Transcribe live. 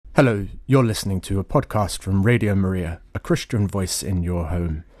Hello, you're listening to a podcast from Radio Maria, a Christian voice in your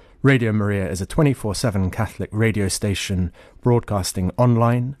home. Radio Maria is a 24/7 Catholic radio station broadcasting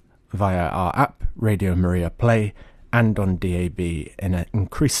online via our app, Radio Maria Play, and on DAB in an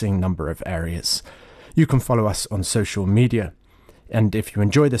increasing number of areas. You can follow us on social media, and if you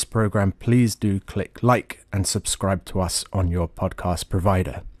enjoy this program, please do click like and subscribe to us on your podcast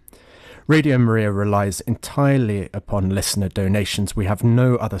provider. Radio Maria relies entirely upon listener donations. We have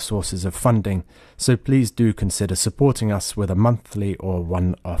no other sources of funding, so please do consider supporting us with a monthly or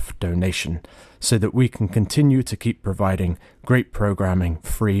one-off donation so that we can continue to keep providing great programming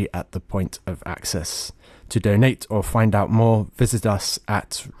free at the point of access. To donate or find out more, visit us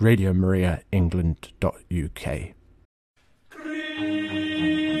at radiomariaengland.uk.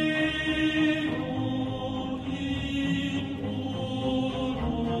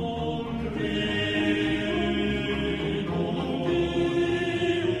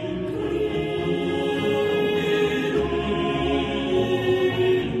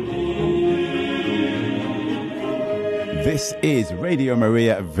 This is Radio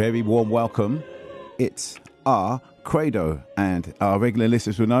Maria. A very warm welcome. It's our CREDO, and our regular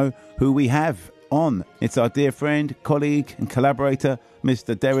listeners will know who we have on. It's our dear friend, colleague and collaborator,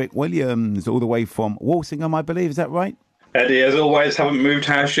 Mr. Derek Williams, all the way from Walsingham, I believe. Is that right? Eddie, as always, haven't moved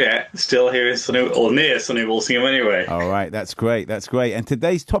house yet. Still here in sunny, or near sunny Walsingham anyway. All right, that's great. That's great. And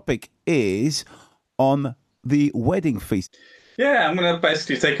today's topic is on the wedding feast. Yeah, I'm going to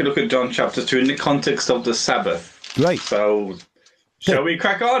basically take a look at John chapter 2 in the context of the Sabbath. Great. So, shall we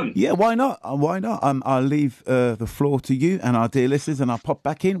crack on? Yeah, why not? Why not? I'll leave the floor to you and our dear listeners, and I'll pop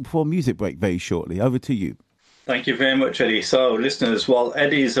back in before music break very shortly. Over to you. Thank you very much, Eddie. So, listeners, while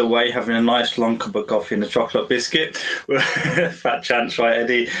Eddie's away having a nice long cup of coffee and a chocolate biscuit, fat chance, right,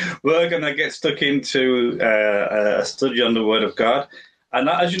 Eddie? We're going to get stuck into a study on the Word of God. And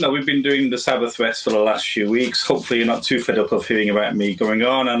as you know, we've been doing the Sabbath rest for the last few weeks. Hopefully you're not too fed up of hearing about me going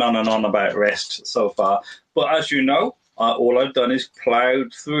on and on and on about rest so far. But as you know, all I've done is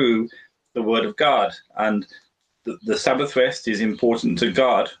plowed through the Word of God. And the Sabbath rest is important to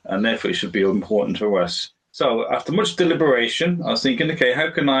God, and therefore it should be important to us. So after much deliberation, I was thinking, okay, how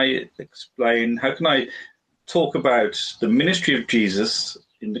can I talk about the ministry of Jesus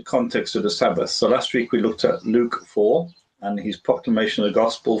in the context of the Sabbath? So last week we looked at Luke 4 and his proclamation of the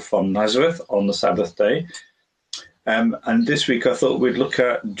gospel from Nazareth on the Sabbath day. And this week I thought we'd look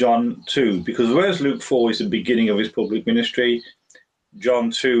at John 2, because whereas Luke 4 is the beginning of his public ministry, John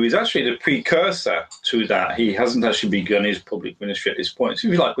 2 is actually the precursor to that. He hasn't actually begun his public ministry at this point. So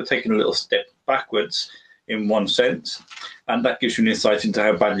if you like, we're taking a little step backwards in one sense, and that gives you an insight into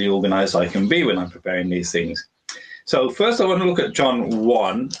how badly organized I can be when I'm preparing these things. So first I want to look at John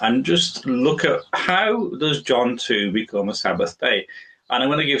 1 and just look at how does John 2 become a Sabbath day. And I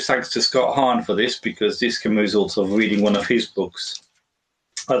want to give thanks to Scott Hahn for this, because this came as a result of reading one of his books,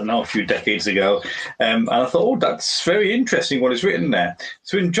 I don't know, a few decades ago. And I thought, oh, that's very interesting what is written there.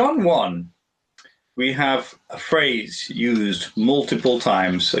 So in John 1, we have a phrase used multiple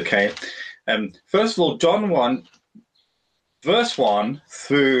times, okay? First of all, John 1, verse 1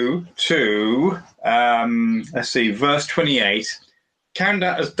 through to, verse 28, count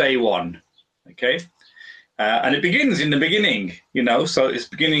that as day 1, okay? And it begins in the beginning, so it's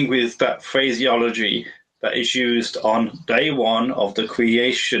beginning with that phraseology that is used on day 1 of the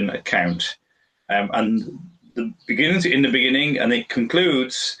creation account. And the begins in the beginning and it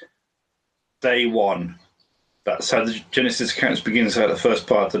concludes day 1. That's how the Genesis account begins, at the first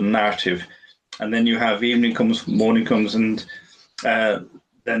part of the narrative. And then you have evening comes, morning comes, and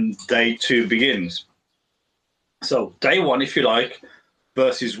then day 2 begins. So day 1, if you like,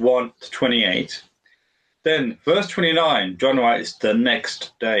 verses 1 to 28. Then verse 29, John writes the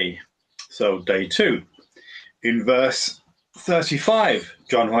next day. So day 2. In verse 35,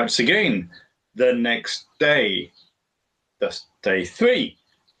 John writes again the next day. That's day 3.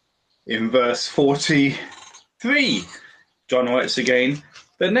 In verse 43, John writes again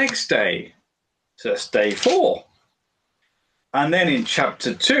the next day. So that's day 4. And then in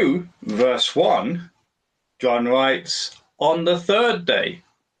chapter 2, verse 1, John writes on the 3rd day,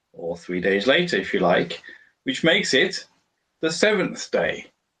 or 3 days later, if you like, which makes it the 7th day.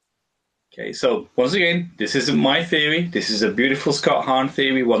 Okay, so once again, this isn't my theory. This is a beautiful Scott Hahn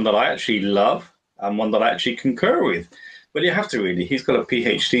theory, one that I actually love and one that I actually concur with. But you have to really. He's got a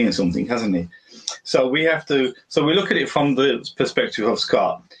PhD in something, hasn't he? So we look at it from the perspective of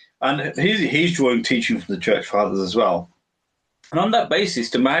Scott. And he's drawing teaching from the church fathers as well. And on that basis,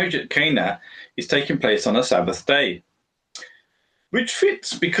 the marriage at Cana is taking place on a Sabbath day, which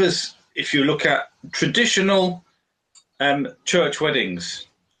fits because if you look at traditional church weddings,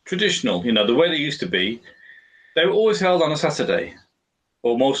 traditional, the way they used to be, they were always held on a Saturday,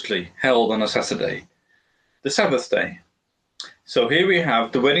 or mostly held on a Saturday, the Sabbath day. So here we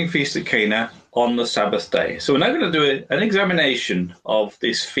have the wedding feast at Cana on the Sabbath day. So we're now going to do an examination of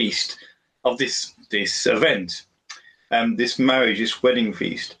this feast, of this event, this marriage, this wedding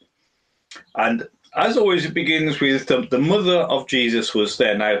feast. And as always, it begins with the mother of Jesus was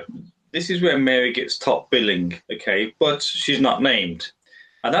there. Now, this is where Mary gets top billing, okay, but she's not named.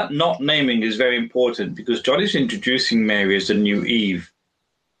 And that not naming is very important because John is introducing Mary as the new Eve.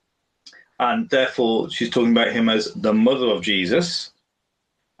 And therefore, she's talking about him as the mother of Jesus.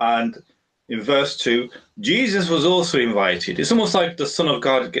 And in verse 2, Jesus was also invited. It's almost like the Son of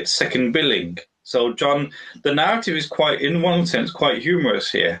God gets second billing. So John, the narrative is quite, in one sense, quite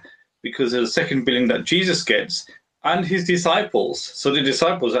humorous here because there's a second billing that Jesus gets and his disciples. So the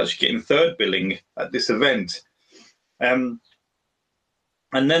disciples are actually getting third billing at this event.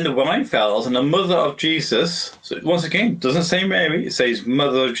 And then the wine fails, and the mother of Jesus, so once again, doesn't say Mary, it says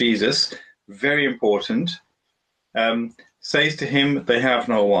mother of Jesus, very important, says to him, they have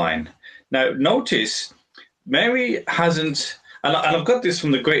no wine. Now, notice, Mary hasn't, and I've got this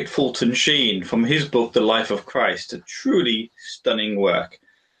from the great Fulton Sheen, from his book, The Life of Christ, a truly stunning work,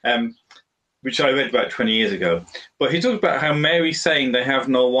 which I read about 20 years ago. But he talks about how Mary's saying they have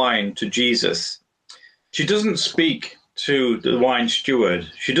no wine to Jesus. She doesn't speak to the wine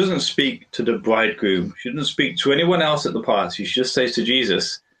steward. She doesn't speak to the bridegroom. She doesn't speak to anyone else at the party. She just says to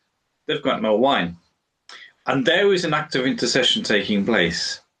Jesus, they've got no wine. And there is an act of intercession taking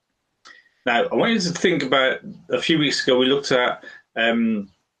place. Now, I want you to think about, a few weeks ago, we looked at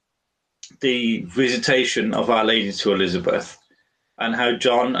the visitation of Our Lady to Elizabeth and how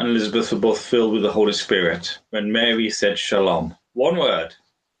John and Elizabeth were both filled with the Holy Spirit when Mary said shalom. One word.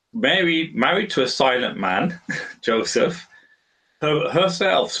 Mary, married to a silent man, Joseph,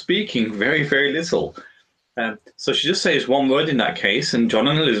 herself speaking very, very little. So she just says one word in that case, and John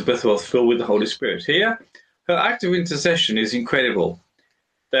and Elizabeth were filled with the Holy Spirit. Here, her act of intercession is incredible.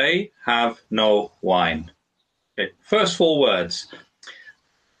 They have no wine. Okay, first 4 words.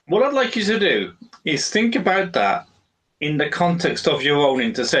 What I'd like you to do is think about that in the context of your own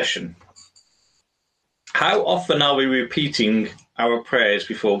intercession. How often are we repeating our prayers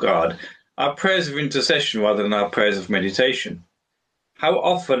before God? Our prayers of intercession rather than our prayers of meditation. How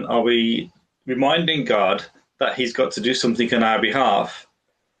often are we reminding God that he's got to do something on our behalf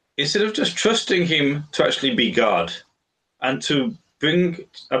instead of just trusting him to actually be God and to bring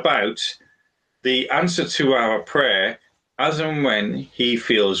about the answer to our prayer as and when he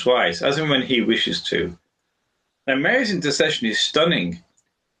feels wise, as and when he wishes to. Now, Mary's intercession is stunning.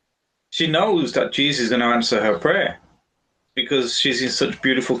 She knows that Jesus is going to answer her prayer because she's in such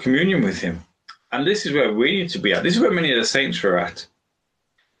beautiful communion with him. And this is where we need to be at. This is where many of the saints were at.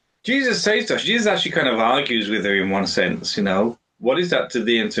 Jesus says to us, Jesus actually kind of argues with her in one sense, what is that to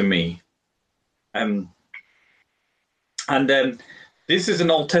thee and to me? This is an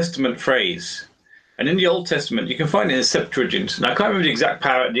Old Testament phrase. And in the Old Testament, you can find it in the Septuagint. And I can't remember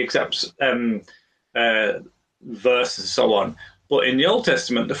the exact verse and so on. But in the Old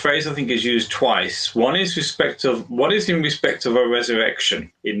Testament, the phrase I think is used twice. One is in respect of a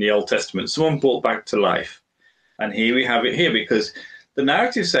resurrection in the Old Testament, someone brought back to life. And here we have it here because the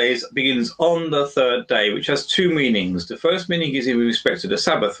narrative begins on the third day, which has 2 meanings. The first meaning is in respect to the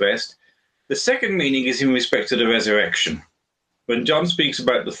Sabbath rest. The second meaning is in respect to the resurrection. When John speaks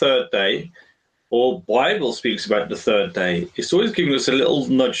about the third day, or Bible speaks about the third day, it's always giving us a little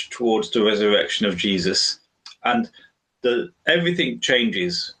nudge towards the resurrection of Jesus. And everything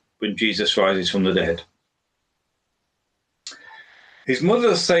changes when Jesus rises from the dead. His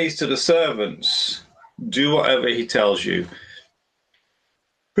mother says to the servants, do whatever he tells you.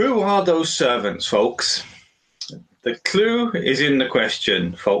 Who are those servants, folks? The clue is in the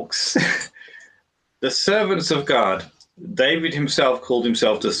question, folks. The servants of God. David himself called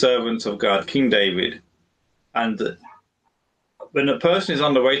himself the servant of God, King David. And when a person is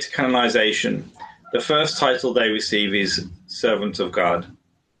on the way to canonization, the first title they receive is servant of God.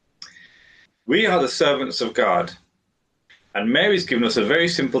 We are the servants of God. And Mary's given us a very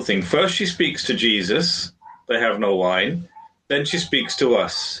simple thing. First, she speaks to Jesus. They have no wine. Then she speaks to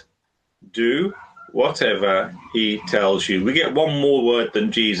us. Do whatever he tells you. We get one more word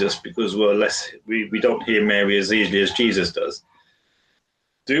than Jesus because we don't hear Mary as easily as Jesus does.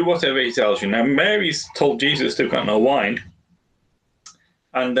 Do whatever he tells you. Now, Mary's told Jesus they've got no wine.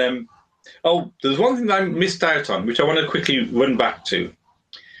 And there's one thing that I missed out on, which I want to quickly run back to.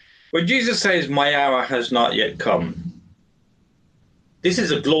 When Jesus says, my hour has not yet come, this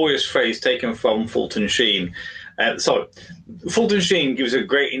is a glorious phrase taken from Fulton Sheen. So Fulton Sheen gives a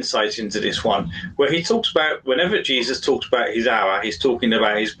great insight into this one, where he talks about, whenever Jesus talks about his hour, he's talking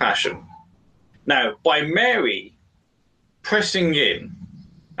about his passion. Now, by Mary pressing in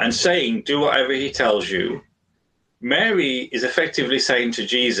and saying, do whatever he tells you, Mary is effectively saying to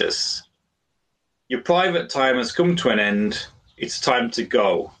Jesus, your private time has come to an end, it's time to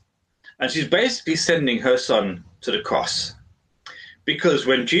go. And she's basically sending her son to the cross. Because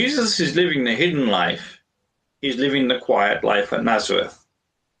when Jesus is living the hidden life, he's living the quiet life at Nazareth.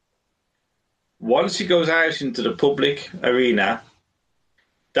 Once he goes out into the public arena,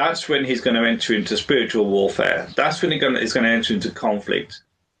 that's when he's going to enter into spiritual warfare. That's when he's going to enter into conflict.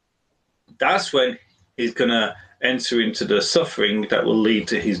 That's when he's going to enter into the suffering that will lead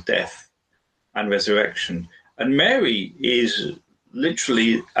to his death and resurrection. And Mary is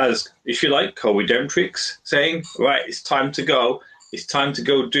literally, as, if you like, co-redemptrix, saying, right, it's time to go. It's time to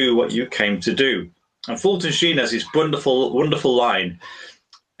go do what you came to do. And Fulton Sheen has this wonderful, wonderful line.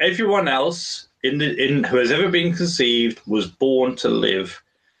 Everyone else who has ever been conceived was born to live.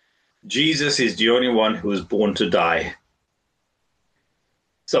 Jesus is the only one who was born to die.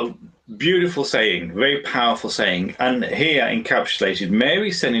 So, beautiful saying, very powerful saying. And here encapsulated,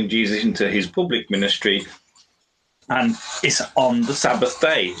 Mary sending Jesus into his public ministry, and it's on the Sabbath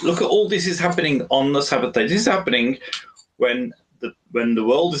day. Look at all this is happening on the Sabbath day. This is happening when the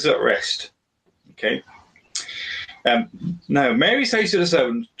world is at rest. Okay. Now, Mary says to the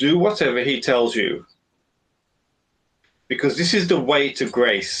servant, do whatever he tells you, because this is the way to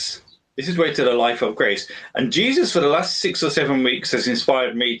grace. This is the way to the life of grace. And Jesus, for the last 6 or 7 weeks, has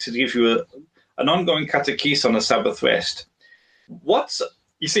inspired me to give you an ongoing catechesis on the Sabbath rest.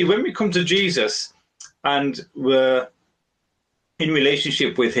 You see, when we come to Jesus and we're in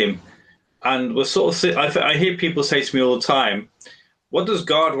relationship with him, and we're sort of, I hear people say to me all the time, what does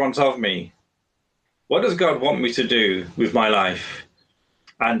God want of me? What does God want me to do with my life?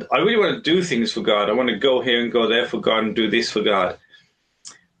 And I really want to do things for God. I want to go here and go there for God and do this for God.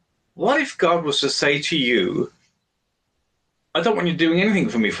 What if God was to say to you, I don't want you doing anything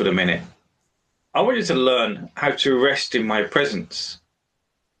for me for the minute. I want you to learn how to rest in my presence.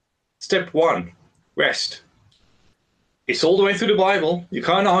 Step 1, rest. It's all the way through the Bible. You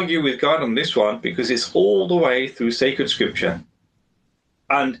can't argue with God on this one because it's all the way through sacred scripture.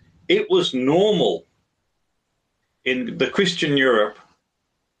 And it was normal in the Christian Europe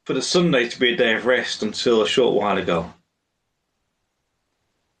for the Sunday to be a day of rest until a short while ago.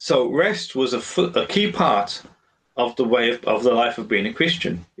 So rest was a key part of the way of the life of being a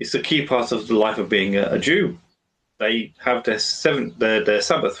Christian. It's a key part of the life of being a Jew. They have their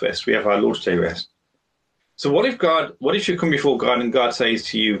Sabbath rest. We have our Lord's Day rest. So what if you come before God and God says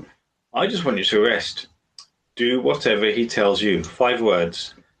to you, I just want you to rest. Do whatever he tells you. 5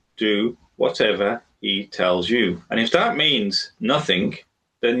 words. Do whatever he tells you. And if that means nothing,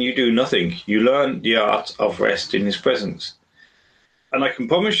 then you do nothing. You learn the art of rest in his presence. And I can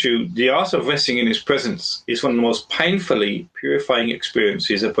promise you, the art of resting in his presence is one of the most painfully purifying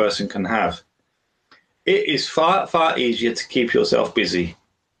experiences a person can have. It is far, far easier to keep yourself busy.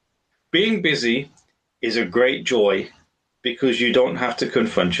 Being busy is a great joy because you don't have to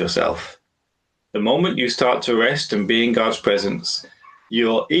confront yourself. The moment you start to rest and be in God's presence,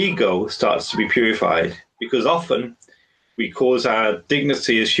 your ego starts to be purified, because often we cause our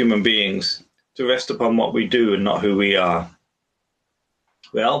dignity as human beings to rest upon what we do and not who we are.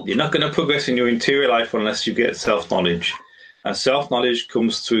 Well, you're not going to progress in your interior life unless you get self-knowledge. And self-knowledge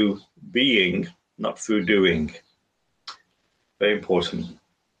comes through being, not through doing. Very important.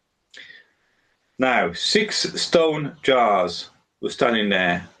 Now, 6 stone jars were standing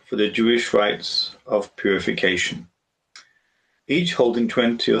there for the Jewish rites of purification, each holding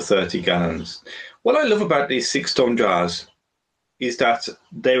 20 or 30 gallons. What I love about these 6 stone jars is that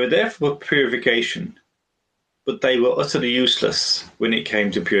they were there for purification, but they were utterly useless when it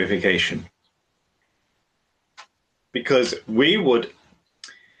came to purification. Because we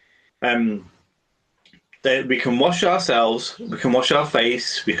can wash ourselves, we can wash our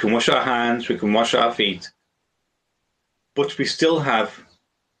face, we can wash our hands, we can wash our feet, but we still have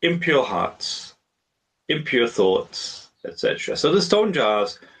impure hearts, impure thoughts, etc. So the stone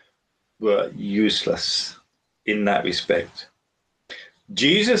jars were useless in that respect.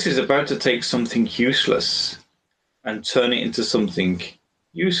 Jesus is about to take something useless and turn it into something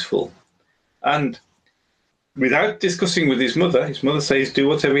useful. And without discussing with his mother says, do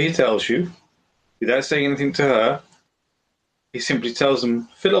whatever he tells you. Without saying anything to her, he simply tells them,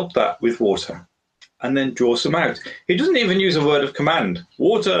 fill up that with water, and then draw some out. He doesn't even use a word of command.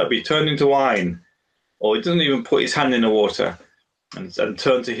 Water, be turned into wine. Or he doesn't even put his hand in the water. and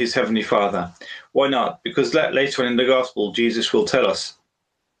turn to his heavenly Father. Why not? Because later on in the gospel, Jesus will tell us,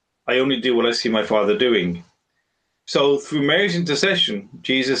 I only do what I see my Father doing. So through Mary's intercession,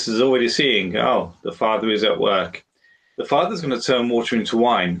 Jesus is already seeing, oh, the Father is at work. The Father's going to turn water into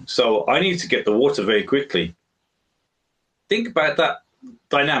wine, so I need to get the water very quickly. Think about that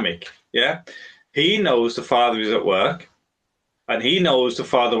dynamic, yeah? He knows the Father is at work, and he knows the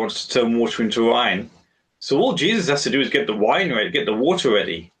Father wants to turn water into wine. So all Jesus has to do is get the wine ready, get the water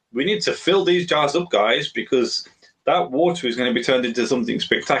ready. We need to fill these jars up, guys, because that water is going to be turned into something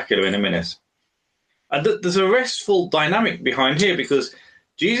spectacular in a minute. And there's a restful dynamic behind here, because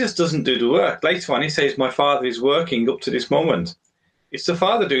Jesus doesn't do the work. Later on, he says, my Father is working up to this moment. It's the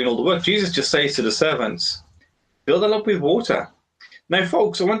Father doing all the work. Jesus just says to the servants, fill that up with water. Now,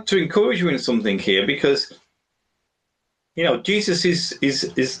 folks, I want to encourage you in something here, because, you know, Jesus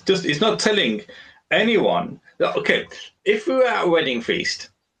is not telling anyone that, okay, if we were at a wedding feast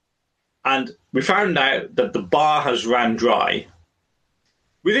and we found out that the bar has ran dry,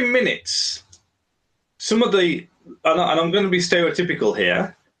 within minutes, some of the, and I'm going to be stereotypical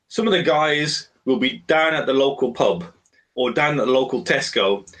here, some of the guys will be down at the local pub or down at the local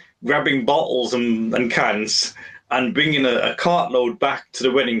Tesco grabbing bottles and cans and bringing a cartload back to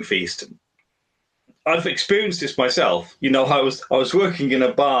the wedding feast. I've experienced this myself. You know, I was working in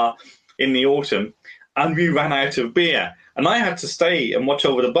a bar in the autumn and we ran out of beer and I had to stay and watch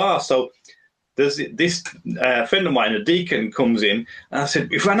over the bar. So there's this friend of mine, a deacon, comes in and I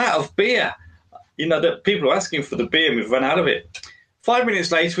said, we've run out of beer. You know, that people are asking for the beer and we've run out of it. 5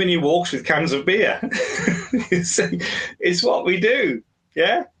 minutes later, when he walks with cans of beer, it's what we do.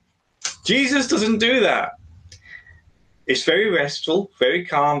 Yeah. Jesus doesn't do that. It's very restful, very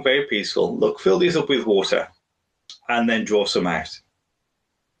calm, very peaceful. Look, fill these up with water and then draw some out.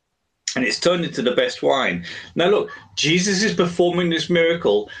 And it's turned into the best wine. Now, look, Jesus is performing this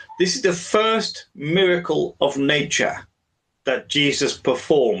miracle. This is the first miracle of nature that Jesus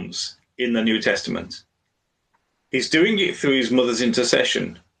performs in the New Testament. He's doing it through his mother's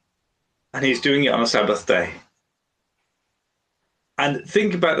intercession, and he's doing it on a Sabbath day. And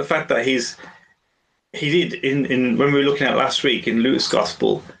think about the fact that he did in when we were looking at last week in Luke's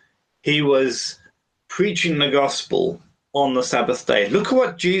gospel, he was preaching the gospel on the Sabbath day. Look at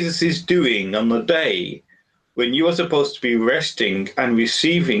what Jesus is doing on the day when you are supposed to be resting and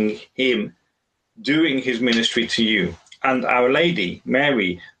receiving him doing his ministry to you. And Our Lady,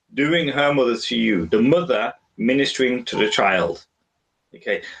 Mary, doing her mother to you, the mother ministering to the child.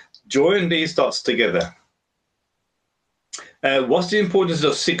 Okay, join these dots together. What's the importance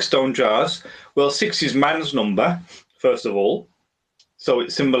of 6 stone jars? Well, 6 is man's number, first of all. So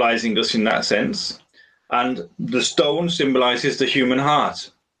it's symbolizing us in that sense. And the stone symbolizes the human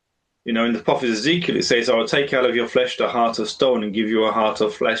heart. You know, in the prophet Ezekiel, it says, I will take out of your flesh the heart of stone and give you a heart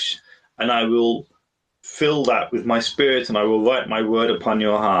of flesh, and I will fill that with my spirit, and I will write my word upon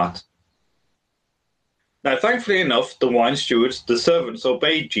your heart. Now, thankfully enough, the wine stewards, the servants,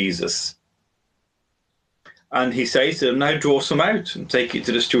 obeyed Jesus. And he says to them, now draw some out and take it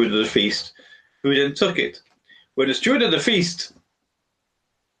to the steward of the feast, who then took it. When the steward of the feast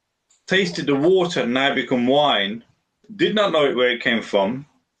tasted the water now become wine, did not know where it came from,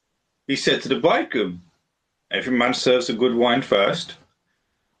 he said to the bridegroom, every man serves the good wine first,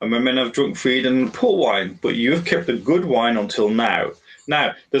 and when men have drunk freely, then poor wine, but you have kept the good wine until now.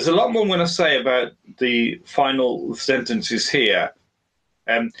 Now, there's a lot more I'm going to say about the final sentences here.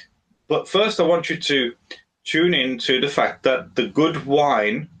 But first, I want you to tune in to the fact that the good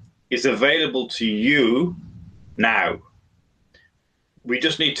wine is available to you now. We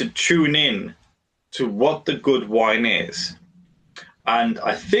just need to tune in to what the good wine is. And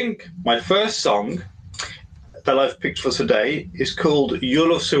I think my first song that I've picked for today is called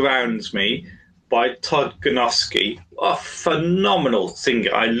Your Love Surrounds Me by Todd Gnoski. A phenomenal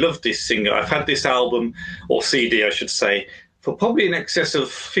singer. I love this singer. I've had this album, or CD I should say, for probably in excess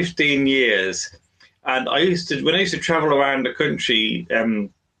of 15 years. And when I used to travel around the country in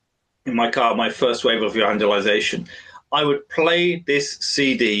my car, my first wave of evangelization, I would play this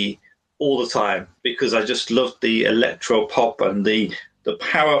CD all the time because I just loved the electro pop and the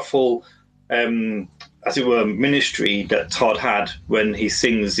powerful, as it were, ministry that Todd had when he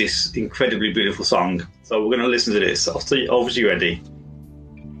sings this incredibly beautiful song. So we're going to listen to this. I'll see over to you, Eddie.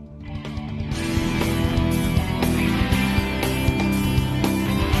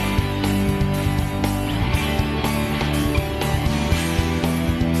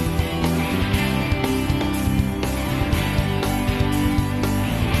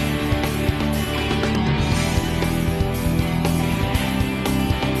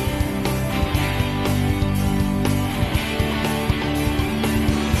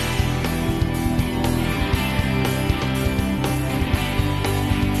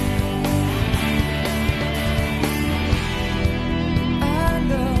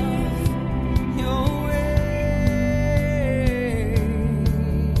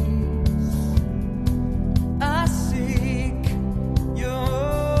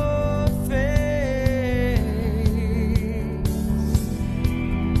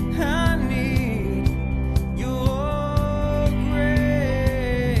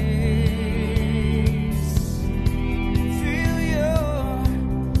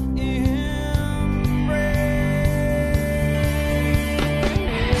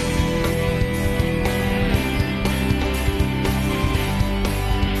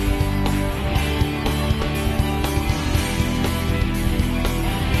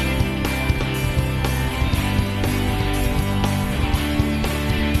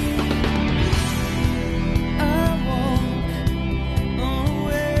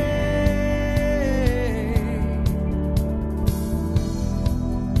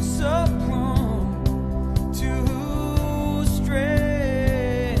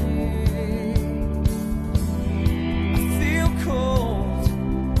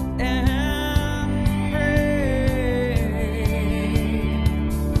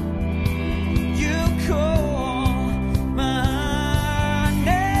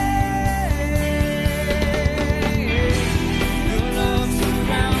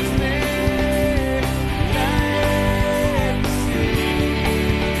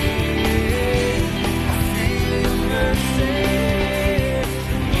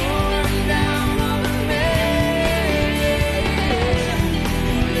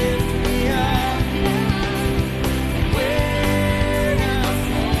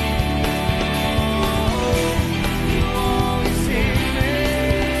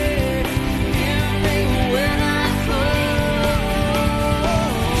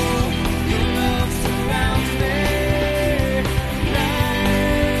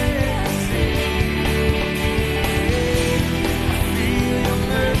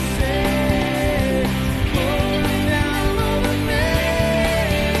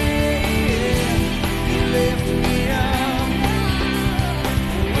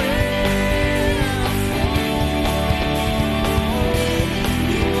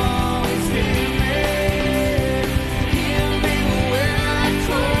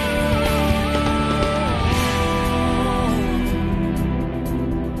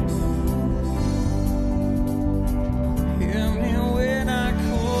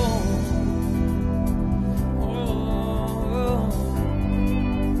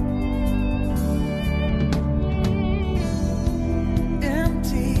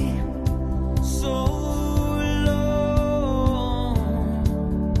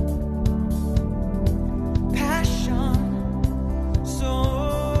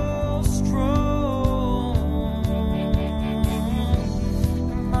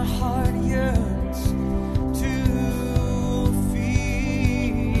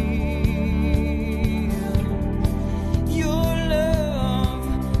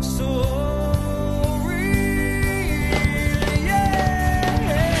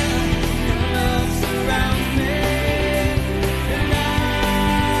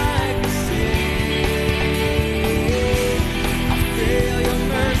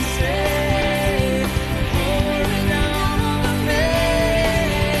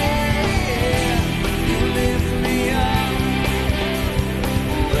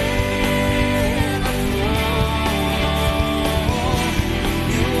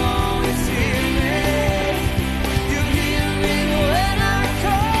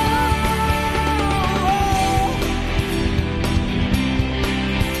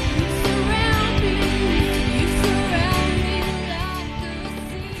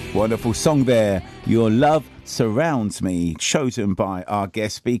 wonderful song there. Your Love Surrounds Me, chosen by our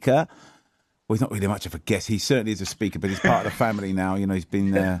guest speaker. Well, he's not really much of a guest. He certainly is a speaker, but he's part of the family now. You know, he's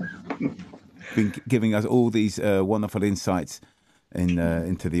been giving us all these wonderful insights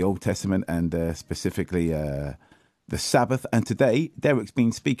into the Old Testament and specifically the Sabbath. And today, Derek's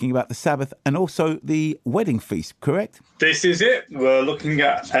been speaking about the Sabbath and also the wedding feast, correct? This is it. We're looking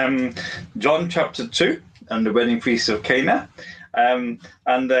at John chapter 2 and the wedding feast of Cana. I like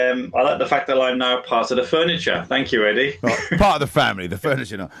the fact that I'm now part of the furniture. Thank you, Eddie. Well, part of the family, the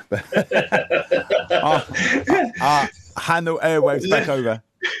furniture, no. I'll hand the airwaves back over.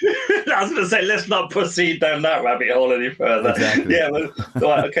 I was going to say, let's not proceed down that rabbit hole any further. Exactly. Yeah,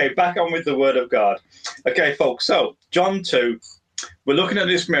 right, okay, back on with the Word of God. Okay, folks, so John 2, we're looking at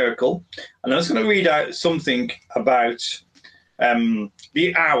this miracle, and I'm just going to read out something about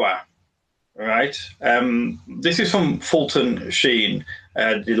the hour. Right. This is from Fulton Sheen,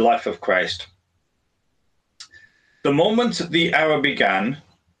 The Life of Christ. The moment the hour began,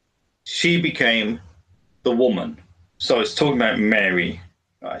 she became the woman. So it's talking about Mary,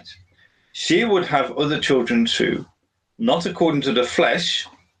 right? She would have other children too, not according to the flesh.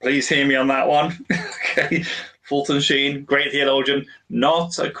 Please hear me on that one. Okay. Fulton Sheen, great theologian,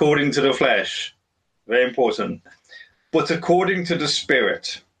 not according to the flesh. Very important. But according to the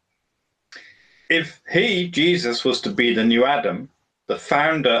Spirit. If he, Jesus, was to be the new Adam, the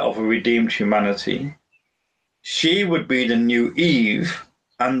founder of a redeemed humanity, she would be the new Eve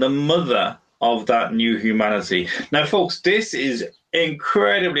and the mother of that new humanity. Now, folks, this is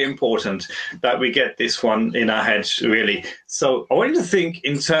incredibly important that we get this one in our heads, really. So I want you to think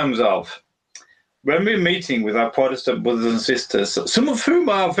in terms of when we're meeting with our Protestant brothers and sisters, some of whom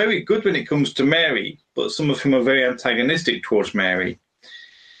are very good when it comes to Mary, but some of whom are very antagonistic towards Mary.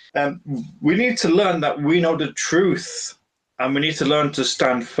 We need to learn that we know the truth, and we need to learn to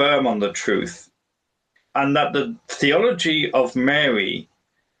stand firm on the truth, and that the theology of Mary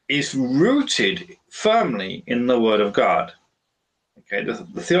is rooted firmly in the Word of God. Okay,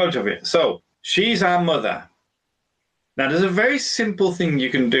 the theology of it. So she's our mother. Now, there's a very simple thing you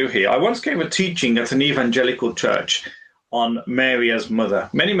can do here. I once gave a teaching at an evangelical church on Mary as mother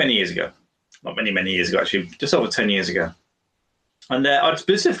many, many years ago. Not many, many years ago, actually, just over 10 years ago. And I'd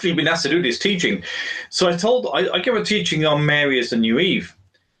specifically been asked to do this teaching. So I gave a teaching on Mary as the new Eve.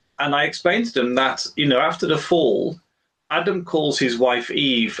 And I explained to them that, you know, after the fall, Adam calls his wife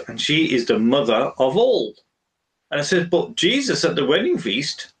Eve, and she is the mother of all. And I said, but Jesus at the wedding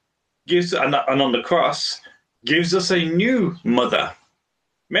feast gives, and on the cross, gives us a new mother,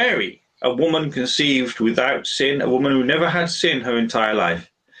 Mary, a woman conceived without sin, a woman who never had sin her entire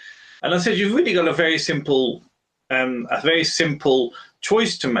life. And I said, you've really got a very simple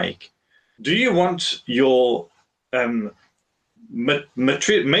choice to make. Do you want your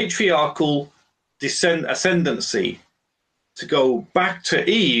matriarchal ascendancy to go back to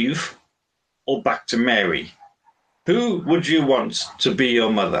Eve or back to Mary? Who would you want to be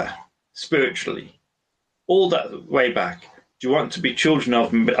your mother spiritually? All that way back. Do you want to be children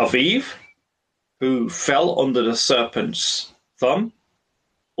of Eve, who fell under the serpent's thumb?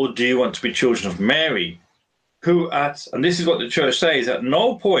 Or do you want to be children of Mary, who and this is what the church says, at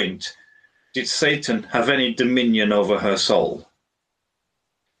no point did Satan have any dominion over her soul.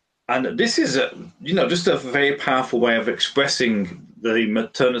 And this is just a very powerful way of expressing the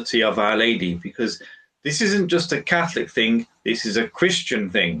maternity of Our Lady, because this isn't just a Catholic thing, this is a Christian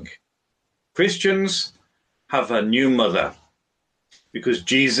thing. Christians have a new mother because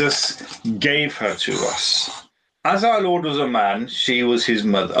Jesus gave her to us. As our Lord was a man, she was his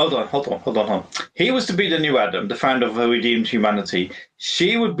mother. Hold on. He was to be the new Adam, the founder of a redeemed humanity.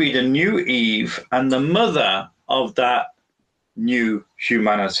 She would be the new Eve and the mother of that new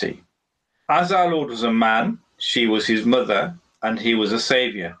humanity. As our Lord was a man, she was his mother, and he was a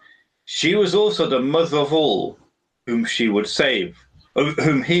savior. She was also the mother of all whom he would save.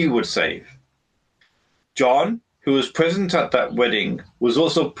 John, who was present at that wedding, was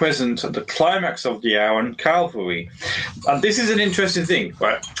also present at the climax of the hour on Calvary. And this is an interesting thing,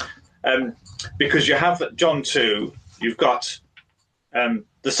 right? Because you have John 2, you've got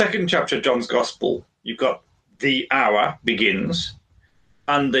the second chapter of John's Gospel, you've got the hour begins,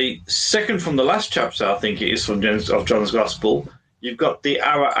 and the second from the last chapter, I think it is, of John's Gospel, you've got the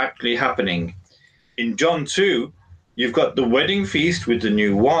hour actually happening. In John 2, you've got the wedding feast with the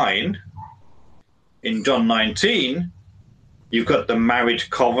new wine. In John 19, you've got the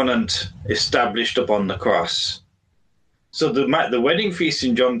marriage covenant established upon the cross. So the wedding feast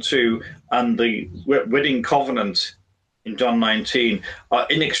in John 2 and the wedding covenant in John 19 are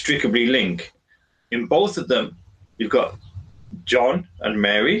inextricably linked. In both of them, you've got John and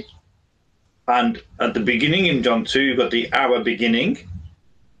Mary, And at the beginning in John 2, you've got the hour beginning.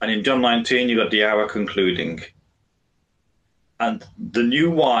 And in John 19, you've got the hour concluding. And the new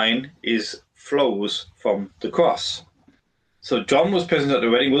wine flows from the cross. So John was present at the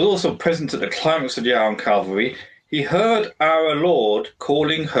wedding, was also present at the climax of the hour on Calvary. He heard our Lord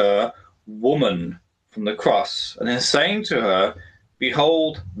calling her woman from the cross, and then saying to her,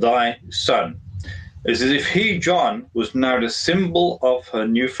 "Behold thy son." It's as if he, John, was now the symbol of her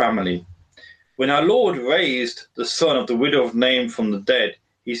new family. When our Lord raised the son of the widow of Nain from the dead,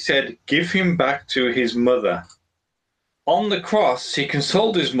 he said, "Give him back to his mother." On the cross, he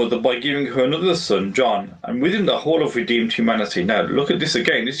consoled his mother by giving her another son, John, and with him the whole of redeemed humanity. Now, look at this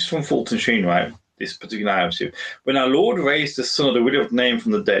again. This is from Fulton Sheen, right? This particular narrative. When our Lord raised the son of the widow of Nain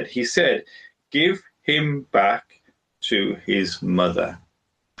from the dead, he said, "Give him back to his mother."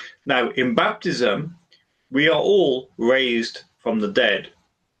 Now, in baptism, we are all raised from the dead.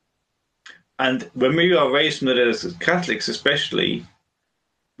 And when we are raised from the dead, as Catholics especially,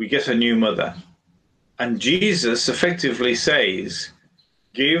 we get a new mother. And Jesus effectively says,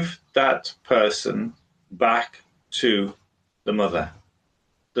 give that person back to the mother,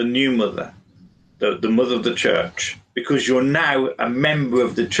 the new mother, the mother of the church, because you're now a member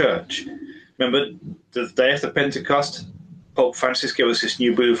of the church. Remember, the day after Pentecost, Pope Francis gave us this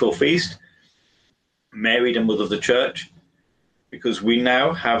new beautiful feast, Mary, the mother of the church, because we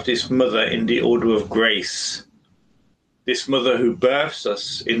now have this mother in the order of grace, this mother who births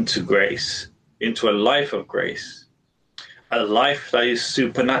us into grace, into a life of grace, a life that is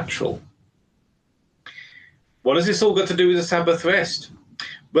supernatural. What has this all got to do with the Sabbath rest?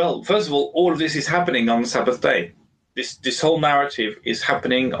 Well, first of all of this is happening on the Sabbath day. This whole narrative is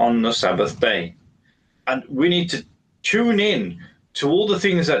happening on the Sabbath day. And we need to tune in to all the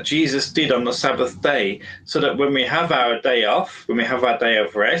things that Jesus did on the Sabbath day, so that when we have our day off, when we have our day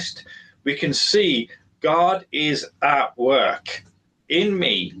of rest, we can see God is at work in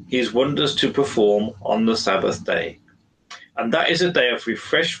me, his wonders to perform on the Sabbath day. And that is a day of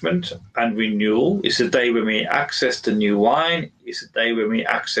refreshment and renewal. It's a day when we access the new wine. It's a day when we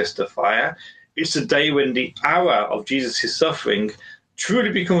access the fire. It's a day when the hour of Jesus' suffering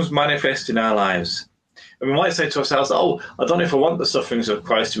truly becomes manifest in our lives. And we might say to ourselves, oh, I don't know if I want the sufferings of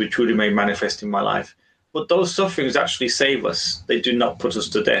Christ to be truly made manifest in my life. But those sufferings actually save us. They do not put us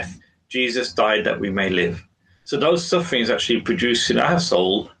to death. Jesus died that we may live. So those sufferings actually produce in our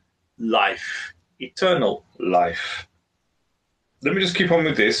soul life, eternal life. Let me just keep on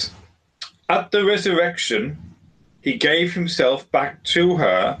with this. At the resurrection, he gave himself back to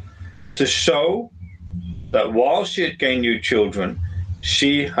her to show that while she had gained new children,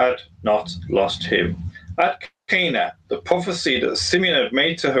 she had not lost him. At Cana, the prophecy that Simeon had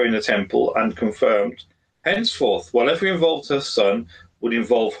made to her in the temple and confirmed, henceforth, whatever involved her son would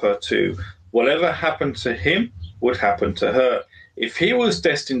involve her too. Whatever happened to him would happen to her. If he was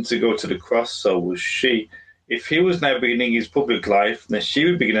destined to go to the cross, so was she. If he was now beginning his public life, then she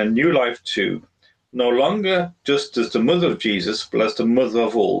would begin a new life too, no longer just as the mother of Jesus, but as the mother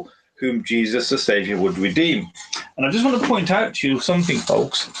of all, whom Jesus the Saviour would redeem. And I just want to point out to you something,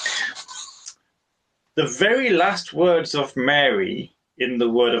 folks. The very last words of Mary in the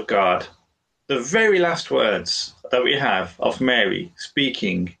Word of God, the very last words that we have of Mary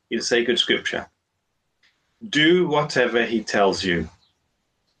speaking in sacred scripture, do whatever he tells you.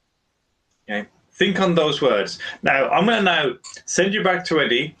 Okay? Think on those words. Now, I'm going to now send you back to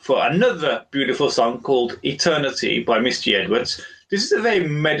Eddie for another beautiful song called Eternity by Misty Edwards. This is a very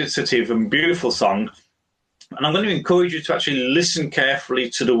meditative and beautiful song, and I'm going to encourage you to actually listen carefully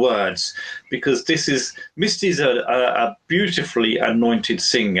to the words, because Misty's a beautifully anointed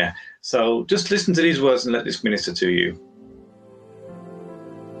singer. So just listen to these words and let this minister to you.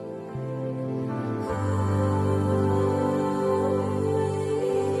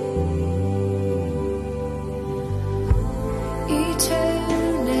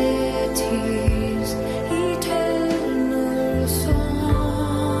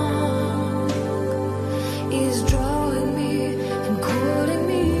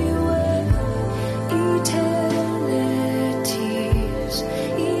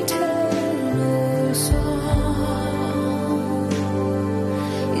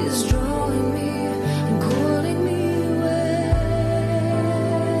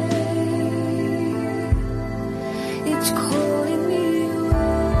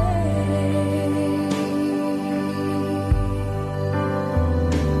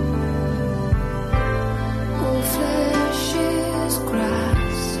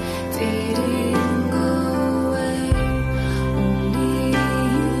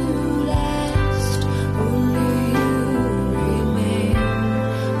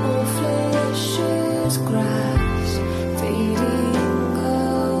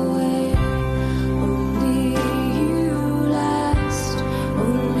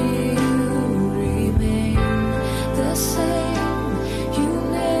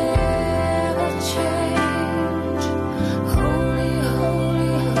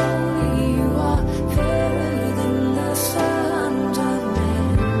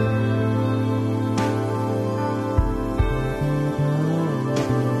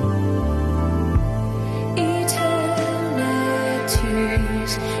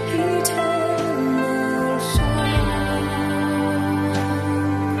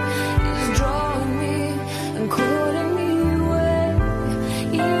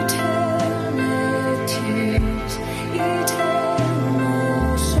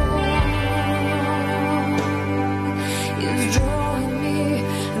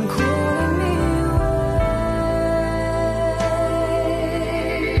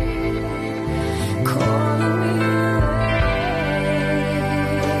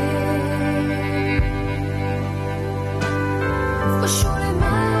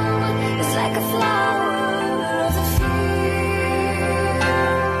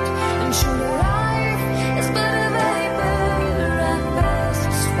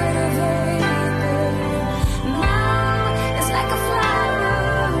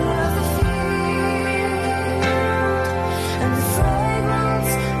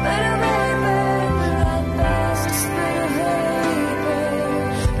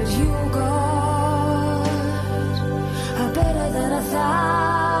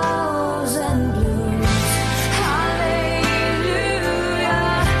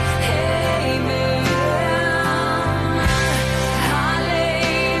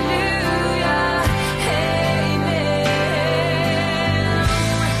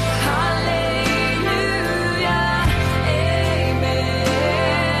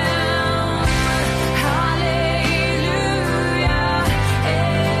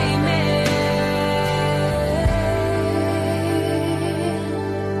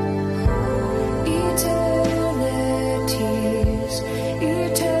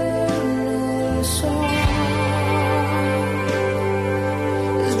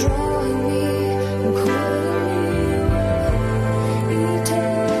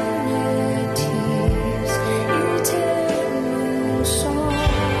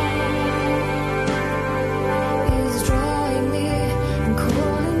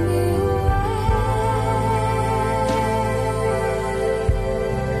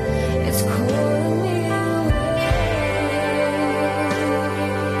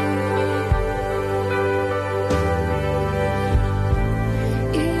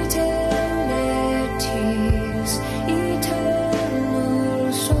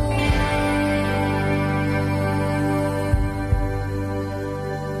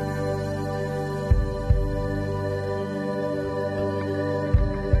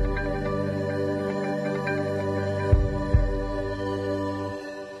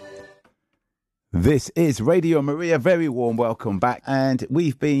 This is Radio Maria. Very warm welcome back. And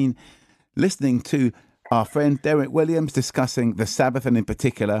we've been listening to our friend Derek Williams discussing the Sabbath and in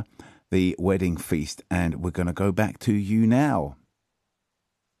particular the wedding feast. And we're going to go back to you now.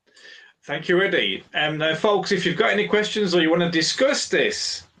 Thank you, Eddie. Folks, if you've got any questions or you want to discuss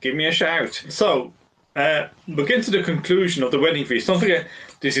this, give me a shout. So, we're getting to the conclusion of the wedding feast. Don't forget,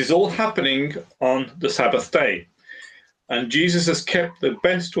 this is all happening on the Sabbath day. And Jesus has kept the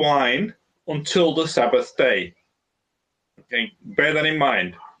best wine until the Sabbath day. Okay, bear that in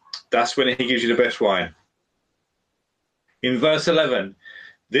mind. That's when he gives you the best wine. In verse 11,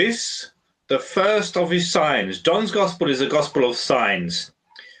 this, the first of his signs. John's gospel is a gospel of signs.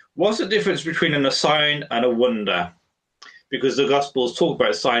 What's the difference between a sign and a wonder? Because the gospels talk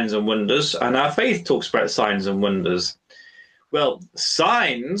about signs and wonders, and our faith talks about signs and wonders. Well,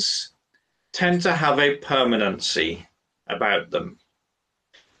 signs tend to have a permanency about them.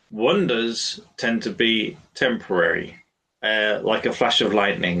 Wonders tend to be temporary, like a flash of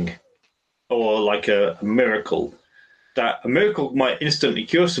lightning or like a miracle. That a miracle might instantly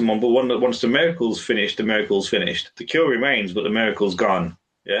cure someone, but once the miracle's finished, the miracle's finished. The cure remains, but the miracle's gone.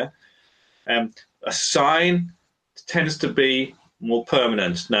 Yeah. A sign tends to be more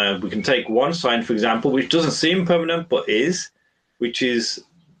permanent. Now, we can take one sign, for example, which doesn't seem permanent, but is, which is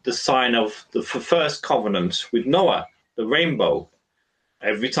the sign of the first covenant with Noah, the rainbow.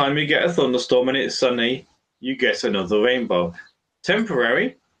 Every time you get a thunderstorm and it's sunny, you get another rainbow.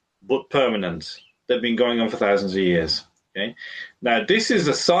 Temporary, but permanent. They've been going on for thousands of years. Okay. Now, this is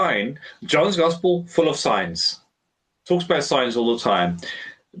a sign. John's gospel, full of signs. Talks about signs all the time.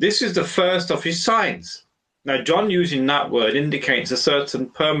 This is the first of his signs. Now, John using that word indicates a certain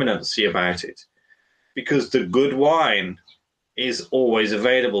permanency about it, because the good wine is always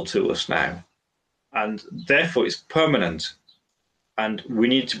available to us now, and therefore it's permanent. And we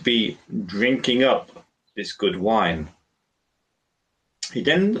need to be drinking up this good wine. He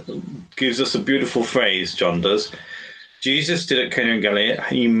then gives us a beautiful phrase, John does. Jesus did at Cana in Galilee.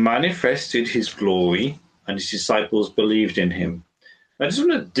 He manifested his glory, and his disciples believed in him. I just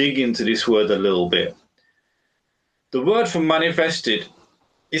want to dig into this word a little bit. The word for manifested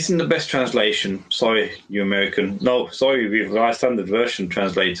isn't the best translation. Sorry, you American. No, sorry, Revised Standard Version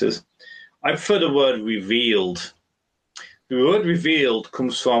translators. I prefer the word revealed. The word revealed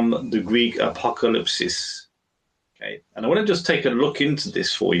comes from the Greek apocalypsis. Okay, and I want to just take a look into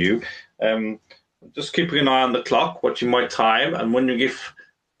this for you. Just keeping an eye on the clock, watching my time, and when you give,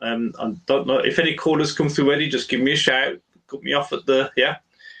 I don't know if any callers come through ready, just give me a shout, cut me off at the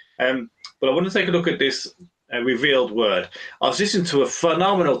But I want to take a look at this revealed word. I was listening to a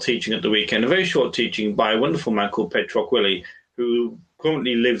phenomenal teaching at the weekend, a very short teaching by a wonderful man called Petrock Willie, who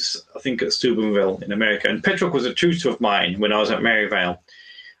currently lives, I think, at Steubenville in America. And Petrock was a tutor of mine when I was at Maryvale.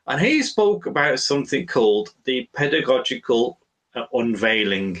 And he spoke about something called the pedagogical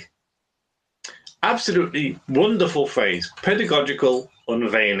unveiling. Absolutely wonderful phrase, pedagogical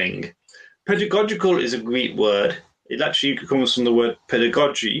unveiling. Pedagogical is a Greek word. It actually comes from the word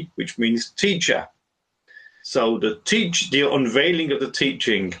pedagogy, which means teacher. So the unveiling of the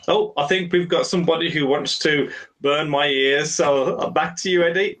teaching. Oh, I think we've got somebody who wants to burn my ears. So back to you,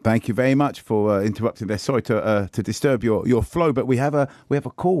 Eddie. Thank you very much for interrupting there. Sorry to disturb your flow, but we have a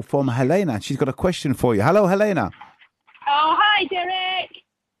call from Helena. She's got a question for you. Hello, Helena. Oh, hi, Derek.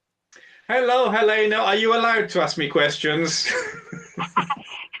 Hello, Helena. Are you allowed to ask me questions?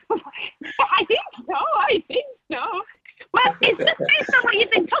 I think so. Well, it's just based on what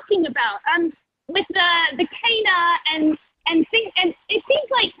you've been talking about. With the Cana and it seems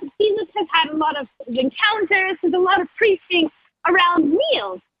like Jesus has had a lot of encounters, there's a lot of preaching around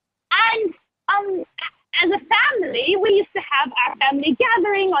meals. And as a family, we used to have our family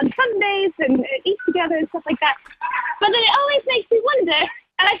gathering on Sundays and eat together and stuff like that. But then it always makes me wonder,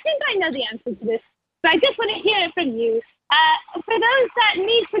 and I think I know the answer to this, but I just want to hear it from you. For those that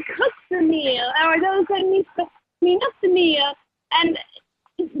need to cook the meal, or those that need to clean up the meal, and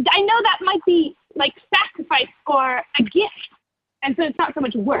I know that might be like sacrifice or a gift, and so it's not so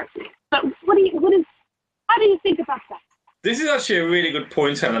much work. But how do you think about that? This is actually a really good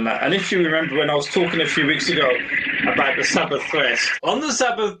point, Helena. And if you remember when I was talking a few weeks ago about the Sabbath rest, on the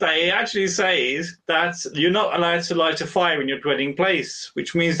Sabbath day, it actually says that you're not allowed to light a fire in your dwelling place,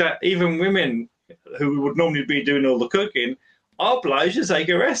 which means that even women who would normally be doing all the cooking are obliged to take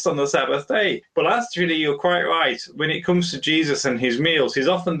a rest on the Sabbath day. But actually, you're quite right. When it comes to Jesus and his meals, he's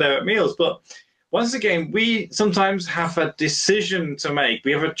often there at meals. But once again, we sometimes have a decision to make.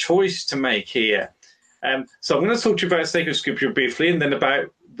 We have a choice to make here. So I'm going to talk to you about sacred scripture briefly, and then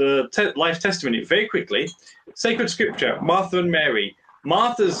about the life testimony very quickly. Sacred scripture, Martha and Mary.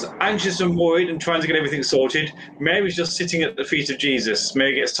 Martha's anxious and worried and trying to get everything sorted. Mary's just sitting at the feet of Jesus.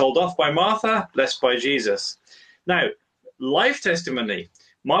 Mary gets told off by Martha, blessed by Jesus. Now, life testimony.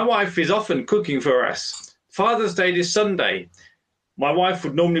 My wife is often cooking for us. Father's Day this Sunday. My wife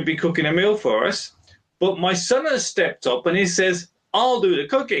would normally be cooking a meal for us, but my son has stepped up and he says, I'll do the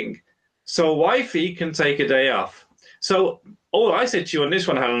cooking, so wifey can take a day off. So all I said to you on this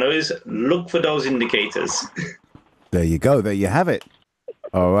one, Helena, is look for those indicators. There you go. There you have it.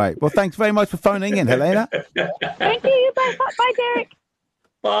 All right. Well, thanks very much for phoning in, Helena. Thank you. Bye, Derek.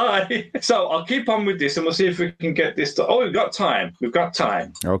 Bye. So I'll keep on with this and we'll see if we can get this. We've got time.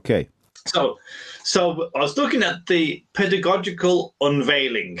 Okay. So I was looking at the pedagogical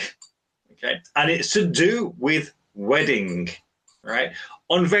unveiling, okay, and it's to do with wedding, right?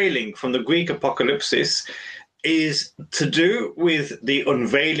 Unveiling from the Greek apocalypsis is to do with the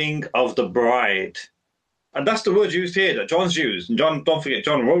unveiling of the bride. And that's the word used here that John's used. And John, don't forget,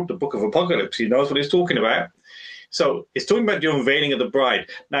 John wrote the book of Apocalypse. He knows what he's talking about. So it's talking about the unveiling of the bride.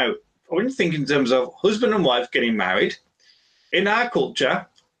 Now, when you think in terms of husband and wife getting married, in our culture,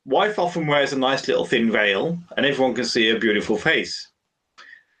 wife often wears a nice little thin veil and everyone can see her beautiful face.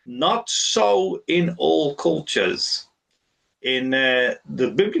 Not so in all cultures. In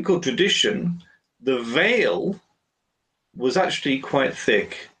the biblical tradition, the veil was actually quite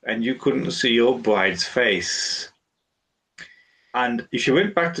thick and you couldn't see your bride's face. And if you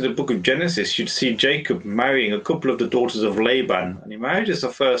went back to the book of Genesis, you'd see Jacob marrying a couple of the daughters of Laban. And he marries the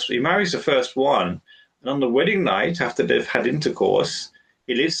first one. And on the wedding night, after they've had intercourse,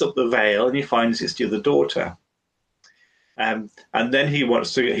 he lifts up the veil and he finds it's the other daughter. And then he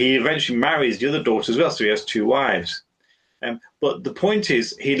eventually marries the other daughter as well, so he has two wives. But the point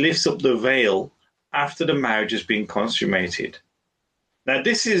is, he lifts up the veil after the marriage has been consummated. Now,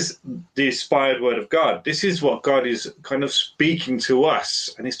 this is the inspired word of God. This is what God is kind of speaking to us.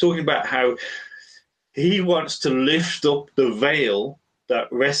 And he's talking about how he wants to lift up the veil that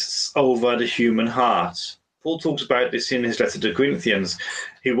rests over the human heart. Paul talks about this in his letter to Corinthians.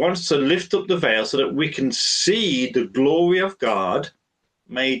 He wants to lift up the veil so that we can see the glory of God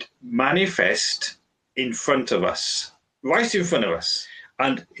made manifest in front of us, right in front of us.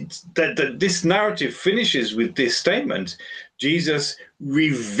 And this narrative finishes with this statement. Jesus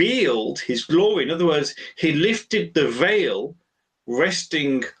revealed his glory. In other words, he lifted the veil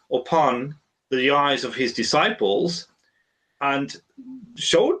resting upon the eyes of his disciples and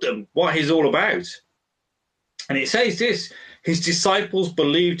showed them what he's all about. And it says this, his disciples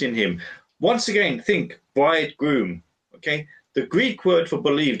believed in him. Once again, think bridegroom, okay? The Greek word for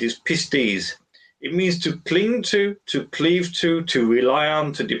believed is pistis. It means to cling to cleave to rely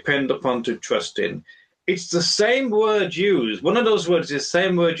on, to depend upon, to trust in. It's the same word used. One of those words is the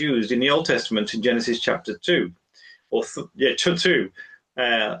same word used in the Old Testament in Genesis chapter 2,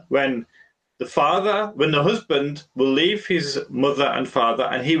 when the husband will leave his mother and father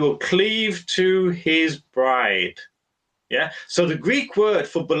and he will cleave to his bride. Yeah. So the Greek word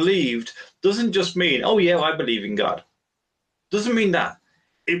for believed doesn't just mean, oh yeah, I believe in God. Doesn't mean that.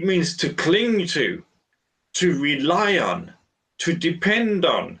 It means to cling to rely on, to depend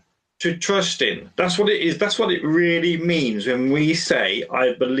on, to trust in. That's what it is. That's what it really means when we say,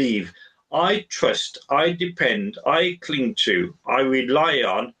 I believe, I trust, I depend, I cling to, I rely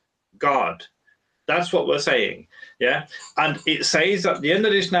on God. That's what we're saying. Yeah. And it says at the end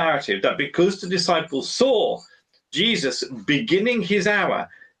of this narrative that because the disciples saw Jesus beginning his hour,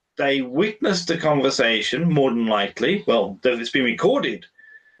 they witnessed the conversation, more than likely. Well, it's been recorded.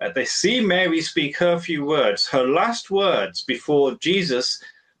 They see Mary speak her few words, her last words before Jesus,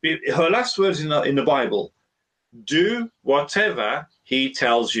 her last words in the Bible, do whatever he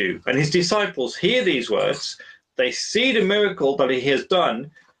tells you. And his disciples hear these words. They see the miracle that he has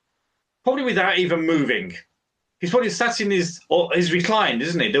done, probably without even moving. He's probably sat in he's reclined,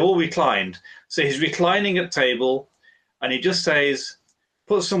 isn't he? They're all reclined. So he's reclining at table and he just says,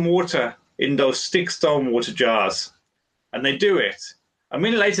 put some water in those stick stone water jars. And they do it. A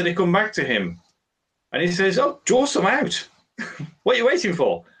minute later, they come back to him. And he says, oh, draw some out. What are you waiting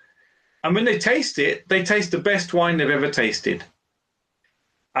for? And when they taste it, they taste the best wine they've ever tasted.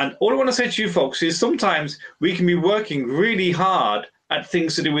 And all I want to say to you folks is sometimes we can be working really hard at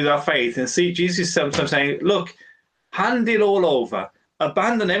things to do with our faith. And see, Jesus is sometimes saying, look, hand it all over.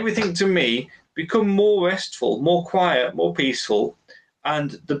 Abandon everything to me. Become more restful, more quiet, more peaceful.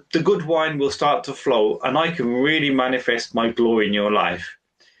 And the good wine will start to flow. And I can really manifest my glory in your life.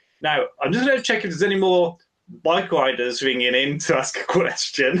 Now, I'm just going to check if there's any more bike riders ringing in to ask a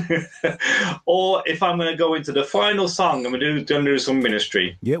question. Or if I'm going to go into the final song and we're going to do some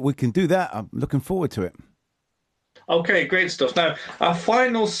ministry. Yeah, we can do that. I'm looking forward to it. Okay, great stuff. Now, our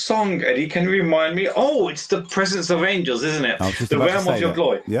final song, Eddie, can you remind me? Oh, it's The Presence of Angels, isn't it? I was just The about to Realm say of Your that.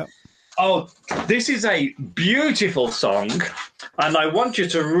 Glory. Yep. Oh, this is a beautiful song, and I want you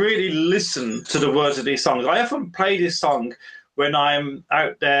to really listen to the words of these songs. I often play this song when I'm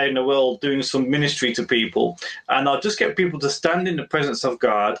out there in the world doing some ministry to people, and I'll just get people to stand in the presence of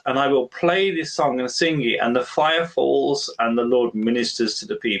God, and I will play this song and sing it, and the fire falls, and the Lord ministers to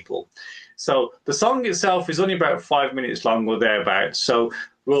the people. So the song itself is only about 5 minutes long or thereabouts. So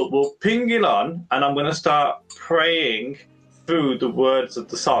we'll ping it on, and I'm going to start praying through the words of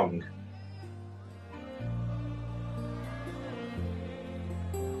the song.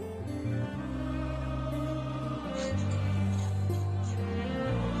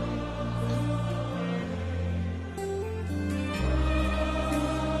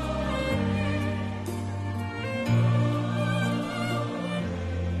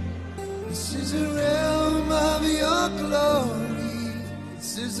 This is a realm of your glory.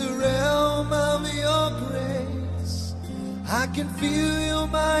 This is a realm of your grace. I can feel your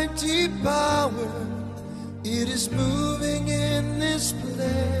mighty power. It is moving in this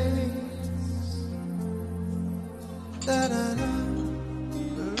place. Da, da, da,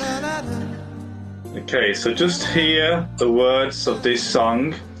 da, da, da. Okay, so just hear the words of this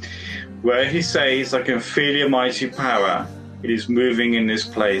song where he says, I can feel your mighty power. It is moving in this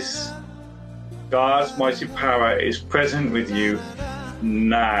place. God's mighty power is present with you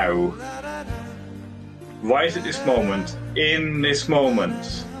now. Right at this moment, in this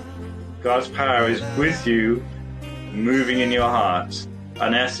moment, God's power is with you, moving in your heart.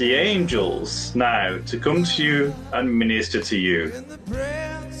 And ask the angels now to come to you and minister to you. In the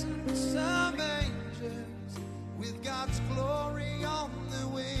presence of angels, with God's glory on the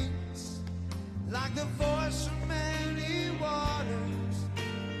wings, like the voice of many waters,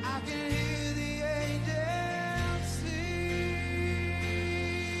 I can hear the angels sing.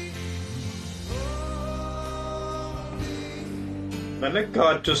 Holy. Now let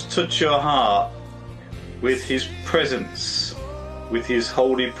God just touch your heart with his presence, with his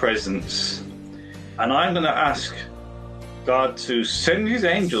holy presence. And I'm going to ask God to send his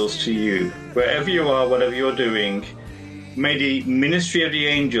angels to you, wherever you are, whatever you're doing. May the ministry of the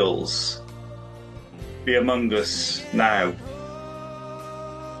angels be among us now.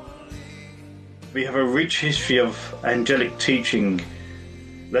 We have a rich history of angelic teaching.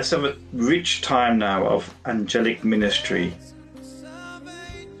 Let's have a rich time now of angelic ministry.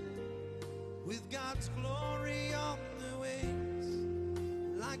 With God's glory on the wings,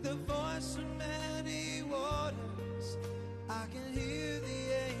 like the voice of many waters, I can hear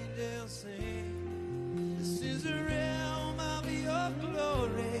the angels sing. This is a realm of your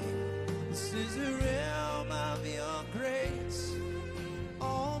glory. This is a realm of your grace.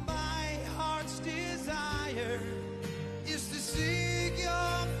 All my heart's desire is to seek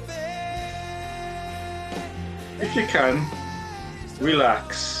your face. If you can,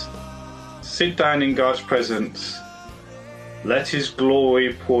 relax. Sit down in God's presence. Let his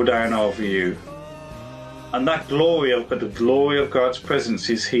glory pour down over you. And that glory of God's presence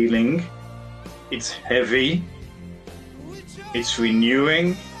is healing. It's heavy. It's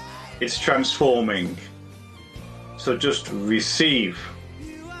renewing. It's transforming. So just receive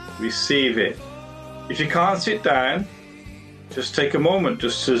it. If you can't sit down, just take a moment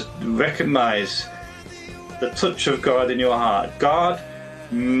just to recognize the touch of God in your heart. God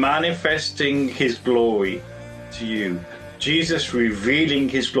manifesting his glory to you. Jesus revealing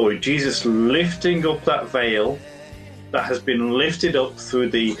his glory. Jesus lifting up that veil that has been lifted up through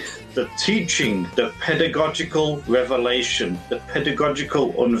the teaching, the pedagogical revelation, the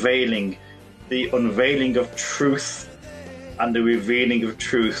pedagogical unveiling, the unveiling of truth and the revealing of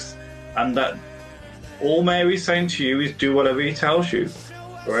truth. And that all Mary's saying to you is do whatever he tells you.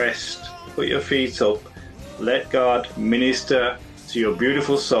 Rest, put your feet up, let God minister to your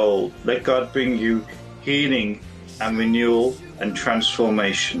beautiful soul. Let God bring you healing and renewal and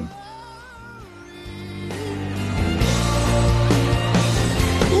transformation.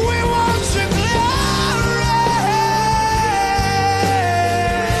 We want your glory.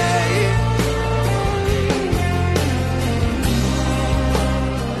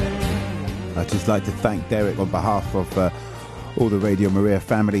 I'd just like to thank Derek on behalf of all the Radio Maria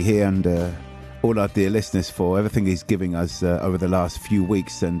family here and all our dear listeners for everything he's giving us over the last few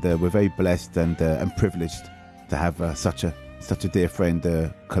weeks, and we're very blessed and privileged to have such a dear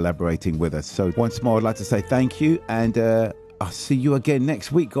friend collaborating with us. So once more, I'd like to say thank you, and I'll see you again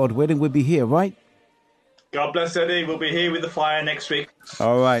next week, God willing. We'll be here, right? God bless Eddie. We'll be here with the fire next week.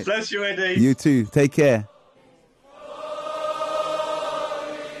 All right. Bless you, Eddie. You too. Take care.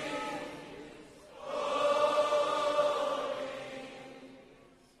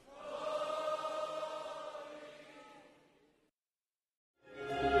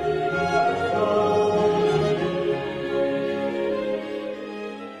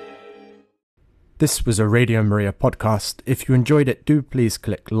 This was a Radio Maria podcast. If you enjoyed it, do please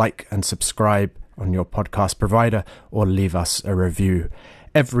click like and subscribe on your podcast provider or leave us a review.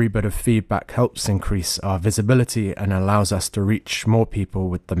 Every bit of feedback helps increase our visibility and allows us to reach more people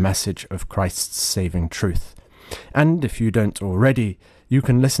with the message of Christ's saving truth. And if you don't already, you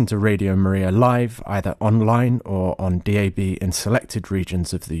can listen to Radio Maria live either online or on DAB in selected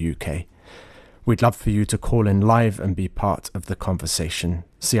regions of the UK. We'd love for you to call in live and be part of the conversation.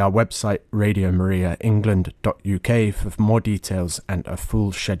 See our website radiomariaengland.uk for more details and a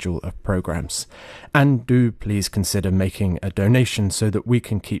full schedule of programmes. And do please consider making a donation so that we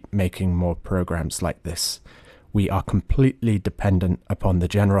can keep making more programmes like this. We are completely dependent upon the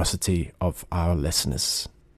generosity of our listeners.